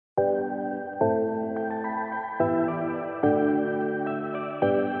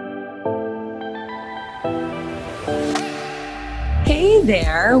Hey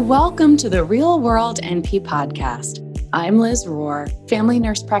there, welcome to the Real World NP podcast. I'm Liz Rohr, family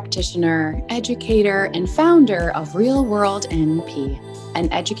nurse practitioner, educator, and founder of Real World NP,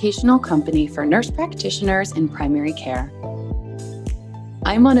 an educational company for nurse practitioners in primary care.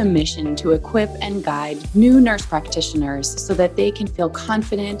 I'm on a mission to equip and guide new nurse practitioners so that they can feel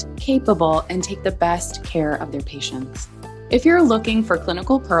confident, capable, and take the best care of their patients. If you're looking for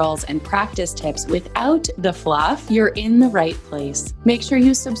clinical pearls and practice tips without the fluff, you're in the right place. Make sure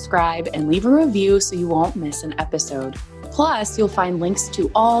you subscribe and leave a review so you won't miss an episode. Plus, you'll find links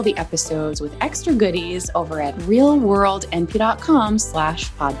to all the episodes with extra goodies over at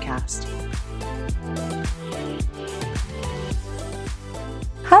realworldnp.com/podcast.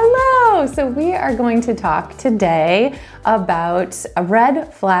 Hello! So we are going to talk today about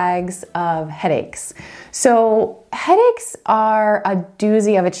red flags of headaches. So headaches are a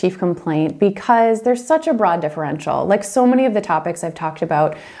doozy of a chief complaint because there's such a broad differential. Like so many of the topics I've talked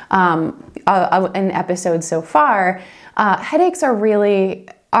about in episodes so far, headaches are really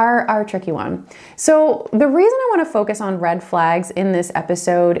our tricky one. So the reason I want to focus on red flags in this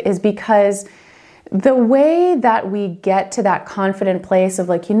episode is because the way that we get to that confident place of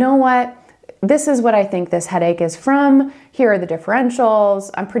like, you know what, this is what I think this headache is from, here are the differentials,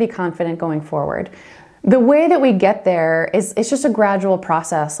 I'm pretty confident going forward. The way that we get there is it's just a gradual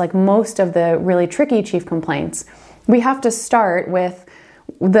process, like most of the really tricky chief complaints. We have to start with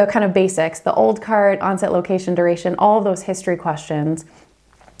the kind of basics, the old cart, onset, location, duration, all of those history questions.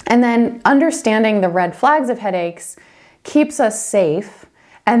 And then understanding the red flags of headaches keeps us safe.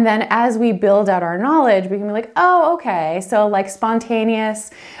 And then as we build out our knowledge, we can be like, oh, okay, so like spontaneous,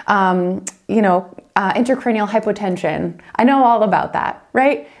 intracranial hypotension. I know all about that,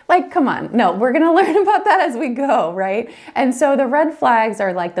 right? Like, come on. No, we're going to learn about that as we go, right? And so the red flags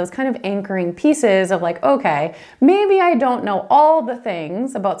are like those kind of anchoring pieces of like, okay, maybe I don't know all the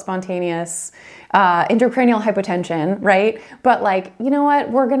things about spontaneous intracranial hypotension, right? But like, you know what?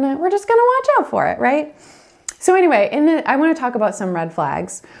 We're just going to watch out for it, right? So anyway, I want to talk about some red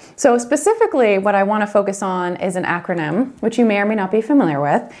flags. So specifically, what I want to focus on is an acronym, which you may or may not be familiar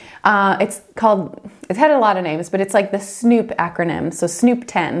with. It's had a lot of names, but it's like the SNOOP acronym. So SNOOP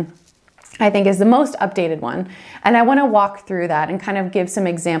 10, I think, is the most updated one. And I want to walk through that and kind of give some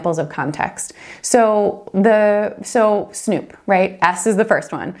examples of context. So SNOOP, right? S is the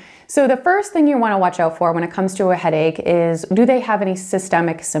first one. So the first thing you want to watch out for when it comes to a headache is, do they have any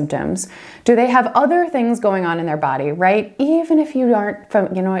systemic symptoms? Do they have other things going on in their body, right? Even if you aren't,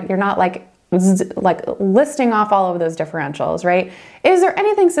 you're not like listing off all of those differentials, right? Is there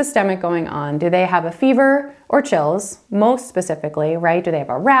anything systemic going on? Do they have a fever or chills, most specifically, right? Do they have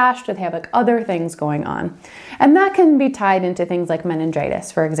a rash? Do they have like other things going on? And that can be tied into things like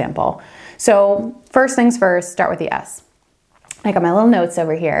meningitis, for example. So first things first, start with the S. I got my little notes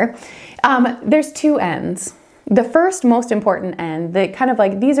over here. There's two N's. The first most important N, that kind of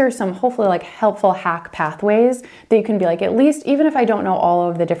like, these are some hopefully like helpful hack pathways that you can be like, at least even if I don't know all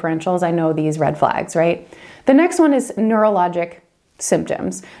of the differentials, I know these red flags, right? The next one is neurologic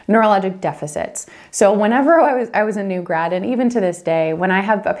symptoms, neurologic deficits. So whenever I was a new grad, and even to this day, when I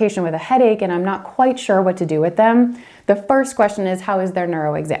have a patient with a headache and I'm not quite sure what to do with them, the first question is, how is their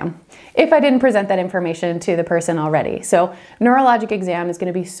neuro exam? If I didn't present that information to the person already. So neurologic exam is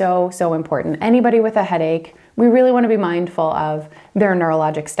going to be so important. Anybody with a headache, we really want to be mindful of their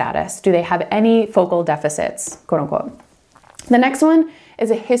neurologic status. Do they have any focal deficits, quote unquote? The next one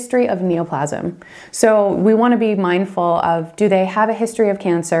is a history of neoplasm. So we want to be mindful of, do they have a history of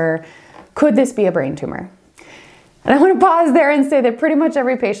cancer? Could this be a brain tumor? And I want to pause there and say that pretty much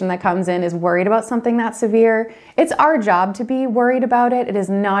every patient that comes in is worried about something that severe. It's our job to be worried about it. It is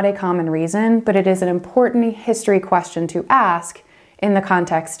not a common reason, but it is an important history question to ask in the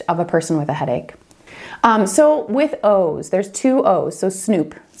context of a person with a headache. So with O's, there's two O's, so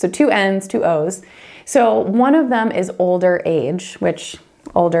SNOOP. So two N's, two O's. So one of them is older age, which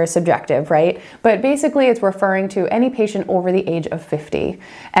older is subjective, right? But basically it's referring to any patient over the age of 50.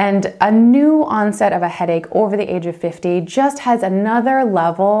 And a new onset of a headache over the age of 50 just has another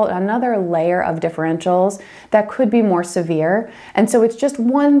level, another layer of differentials that could be more severe. And so it's just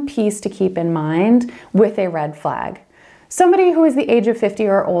one piece to keep in mind with a red flag. Somebody who is the age of 50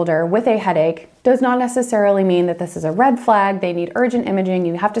 or older with a headache does not necessarily mean that this is a red flag. They need urgent imaging.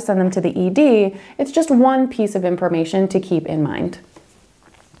 You have to send them to the ED. It's just one piece of information to keep in mind.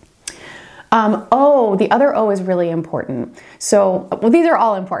 The other O is really important. So, well, these are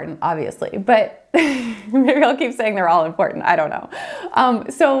all important, obviously, but maybe I'll keep saying they're all important. I don't know.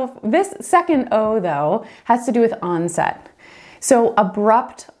 So this second O, though, has to do with onset. So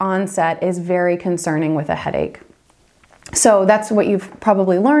abrupt onset is very concerning with a headache. So that's what you've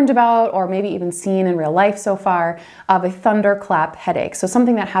probably learned about or maybe even seen in real life so far of a thunderclap headache. So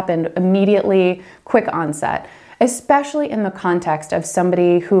something that happened immediately, quick onset, especially in the context of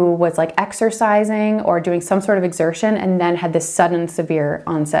somebody who was like exercising or doing some sort of exertion and then had this sudden severe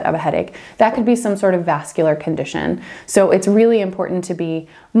onset of a headache. That could be some sort of vascular condition. So it's really important to be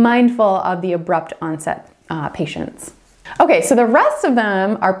mindful of the abrupt onset patients. Okay, so the rest of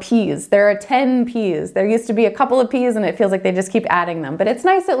them are P's. There are 10 P's. There used to be a couple of P's and it feels like they just keep adding them, but it's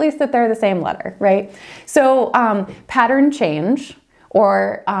nice at least that they're the same letter, right? So pattern change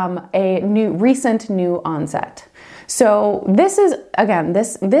or a recent new onset. So this is, again,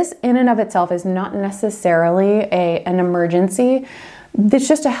 this in and of itself is not necessarily an emergency. It's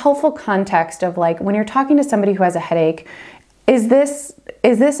just a helpful context of like when you're talking to somebody who has a headache, is this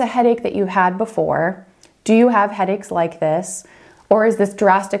a headache that you had before? Do you have headaches like this? Or is this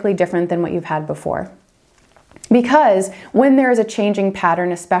drastically different than what you've had before? Because when there is a changing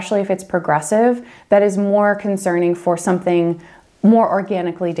pattern, especially if it's progressive, that is more concerning for something more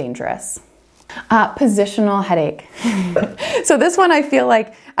organically dangerous. Positional headache. So this one, I feel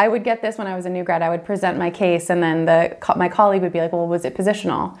like I would get this when I was a new grad. I would present my case and then my colleague would be like, well, was it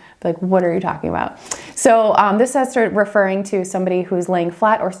positional? Like, what are you talking about? So this has started referring to somebody who's laying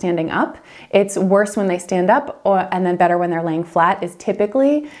flat or standing up. It's worse when they stand up and then better when they're laying flat is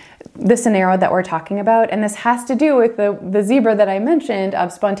typically the scenario that we're talking about. And this has to do with the zebra that I mentioned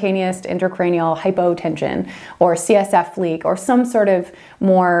of spontaneous intracranial hypotension or CSF leak or some sort of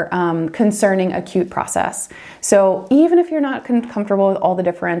more concerning acute process. So even if you're not comfortable with all the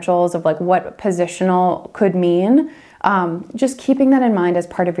differentials of like what positional could mean, just keeping that in mind as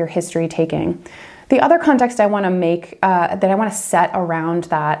part of your history taking. The other context I want to make, that I want to set around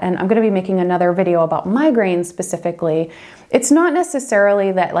that, and I'm going to be making another video about migraines specifically, it's not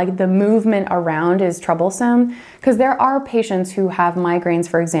necessarily that like the movement around is troublesome, because there are patients who have migraines,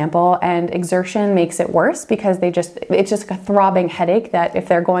 for example, and exertion makes it worse because it's just like a throbbing headache that if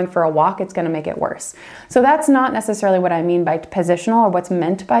they're going for a walk, it's going to make it worse. So that's not necessarily what I mean by positional or what's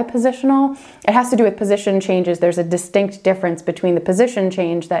meant by positional. It has to do with position changes. There's a distinct difference between the position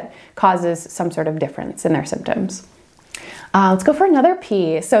change that causes some sort of difference in their symptoms. Let's go for another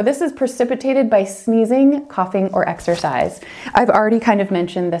P. So this is precipitated by sneezing, coughing, or exercise. I've already kind of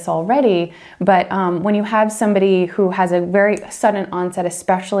mentioned this already, but when you have somebody who has a very sudden onset,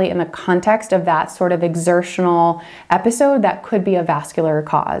 especially in the context of that sort of exertional episode, that could be a vascular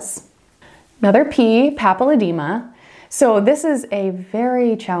cause. Another P, papilledema. So this is a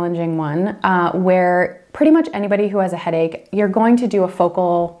very challenging one where pretty much anybody who has a headache, you're going to do a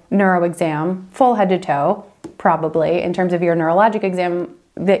focal neuro exam, full head to toe, probably, in terms of your neurologic exam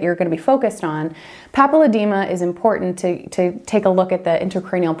that you're going to be focused on. Papilledema is important to take a look at the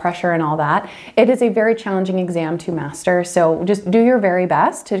intracranial pressure and all that. It is a very challenging exam to master, so just do your very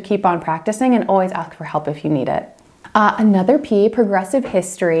best to keep on practicing and always ask for help if you need it. Another P, progressive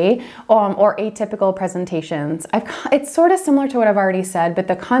history or atypical presentations. It's sort of similar to what I've already said, but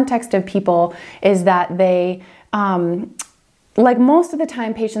the context of people is that they, like most of the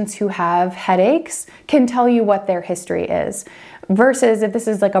time, patients who have headaches can tell you what their history is. Versus if this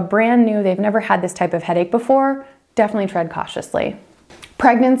is like a brand new, they've never had this type of headache before, definitely tread cautiously.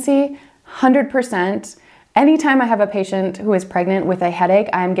 Pregnancy, 100%. Anytime I have a patient who is pregnant with a headache,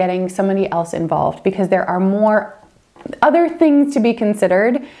 I'm getting somebody else involved because there are more other things to be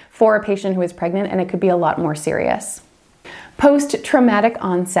considered for a patient who is pregnant, and it could be a lot more serious. Post-traumatic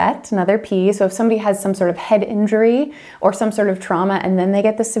onset, another P. So if somebody has some sort of head injury or some sort of trauma and then they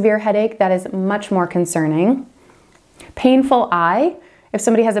get the severe headache, that is much more concerning. Painful eye. If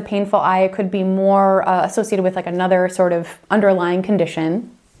somebody has a painful eye, it could be more associated with like another sort of underlying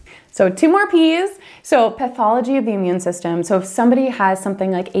condition. So 2 more P's. So pathology of the immune system. So if somebody has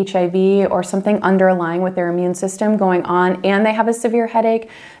something like HIV or something underlying with their immune system going on and they have a severe headache,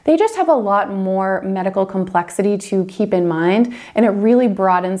 they just have a lot more medical complexity to keep in mind, and it really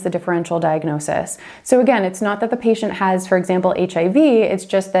broadens the differential diagnosis. So again, it's not that the patient has, for example, HIV, it's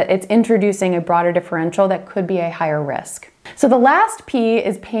just that it's introducing a broader differential that could be a higher risk. So the last P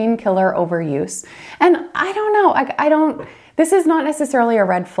is painkiller overuse. And I don't know, this is not necessarily a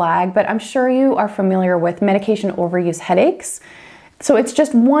red flag, but I'm sure you are familiar with medication overuse headaches. So it's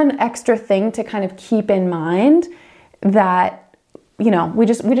just one extra thing to kind of keep in mind that, you know, we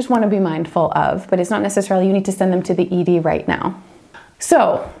just want to be mindful of, but it's not necessarily you need to send them to the ED right now.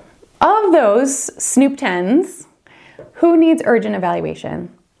 So of those Snoop 10s, who needs urgent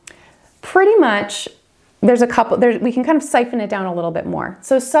evaluation? Pretty much there's a couple, we can kind of siphon it down a little bit more.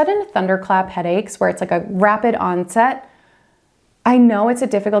 So sudden thunderclap headaches where it's like a rapid onset, I know it's a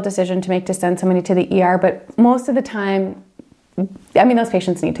difficult decision to make to send somebody to the ER, but most of the time those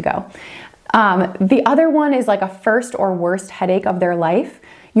patients need to go. The other one is like a first or worst headache of their life.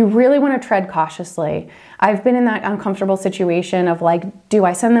 You really want to tread cautiously. I've been in that uncomfortable situation of like, do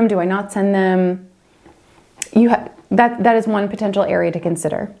I send them? Do I not send them? That is one potential area to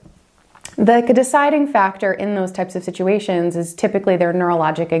consider. The deciding factor in those types of situations is typically their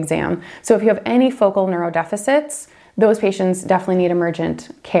neurologic exam. So if you have any focal neurodeficits, those patients definitely need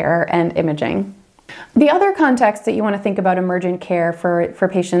emergent care and imaging. The other context that you want to think about emergent care for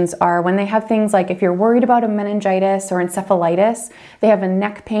patients are when they have things like if you're worried about a meningitis or encephalitis, they have a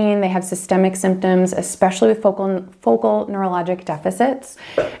neck pain, they have systemic symptoms, especially with focal neurologic deficits.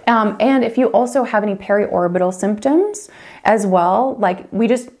 And if you also have any periorbital symptoms as well, like we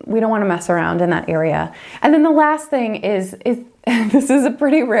don't want to mess around in that area. And then the last thing is this is a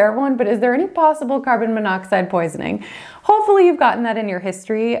pretty rare one, but is there any possible carbon monoxide poisoning? Hopefully you've gotten that in your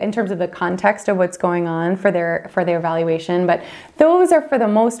history in terms of the context of what's going on for their evaluation, but those are for the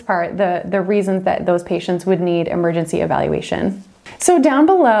most part the reasons that those patients would need emergency evaluation. So down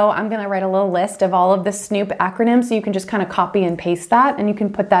below, I'm going to write a little list of all of the Snoop acronyms so you can just kind of copy and paste that and you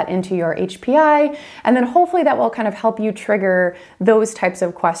can put that into your HPI, and then hopefully that will kind of help you trigger those types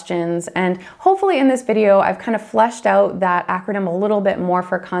of questions. And hopefully in this video, I've kind of fleshed out that acronym a little bit more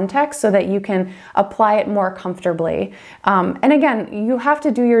for context so that you can apply it more comfortably. And again, you have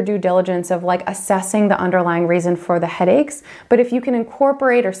to do your due diligence of like assessing the underlying reason for the headaches, but if you can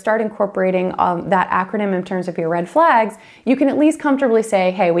incorporate or start incorporating that acronym in terms of your red flags, you can at least comfortably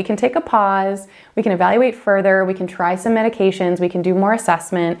say, hey, we can take a pause, we can evaluate further, we can try some medications, we can do more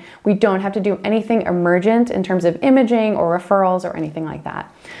assessment. We don't have to do anything emergent in terms of imaging or referrals or anything like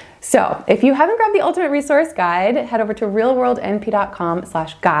that. So if you haven't grabbed the Ultimate Resource Guide, head over to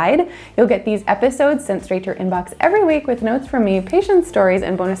realworldnp.com/guide. You'll get these episodes sent straight to your inbox every week with notes from me, patient stories,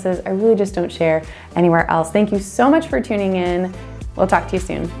 and bonuses I really just don't share anywhere else. Thank you so much for tuning in. We'll talk to you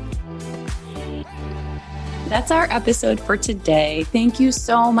soon. That's our episode for today. Thank you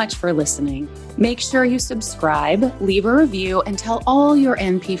so much for listening. Make sure you subscribe, leave a review, and tell all your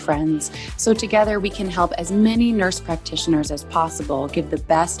NP friends so together we can help as many nurse practitioners as possible give the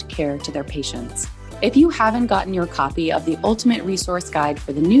best care to their patients. If you haven't gotten your copy of the Ultimate Resource Guide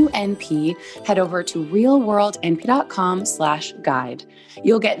for the new NP, head over to realworldnp.com/guide.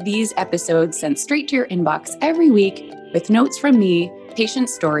 You'll get these episodes sent straight to your inbox every week with notes from me, patient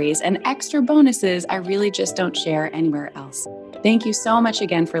stories, and extra bonuses I really just don't share anywhere else. Thank you so much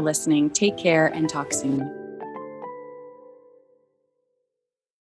again for listening. Take care and talk soon.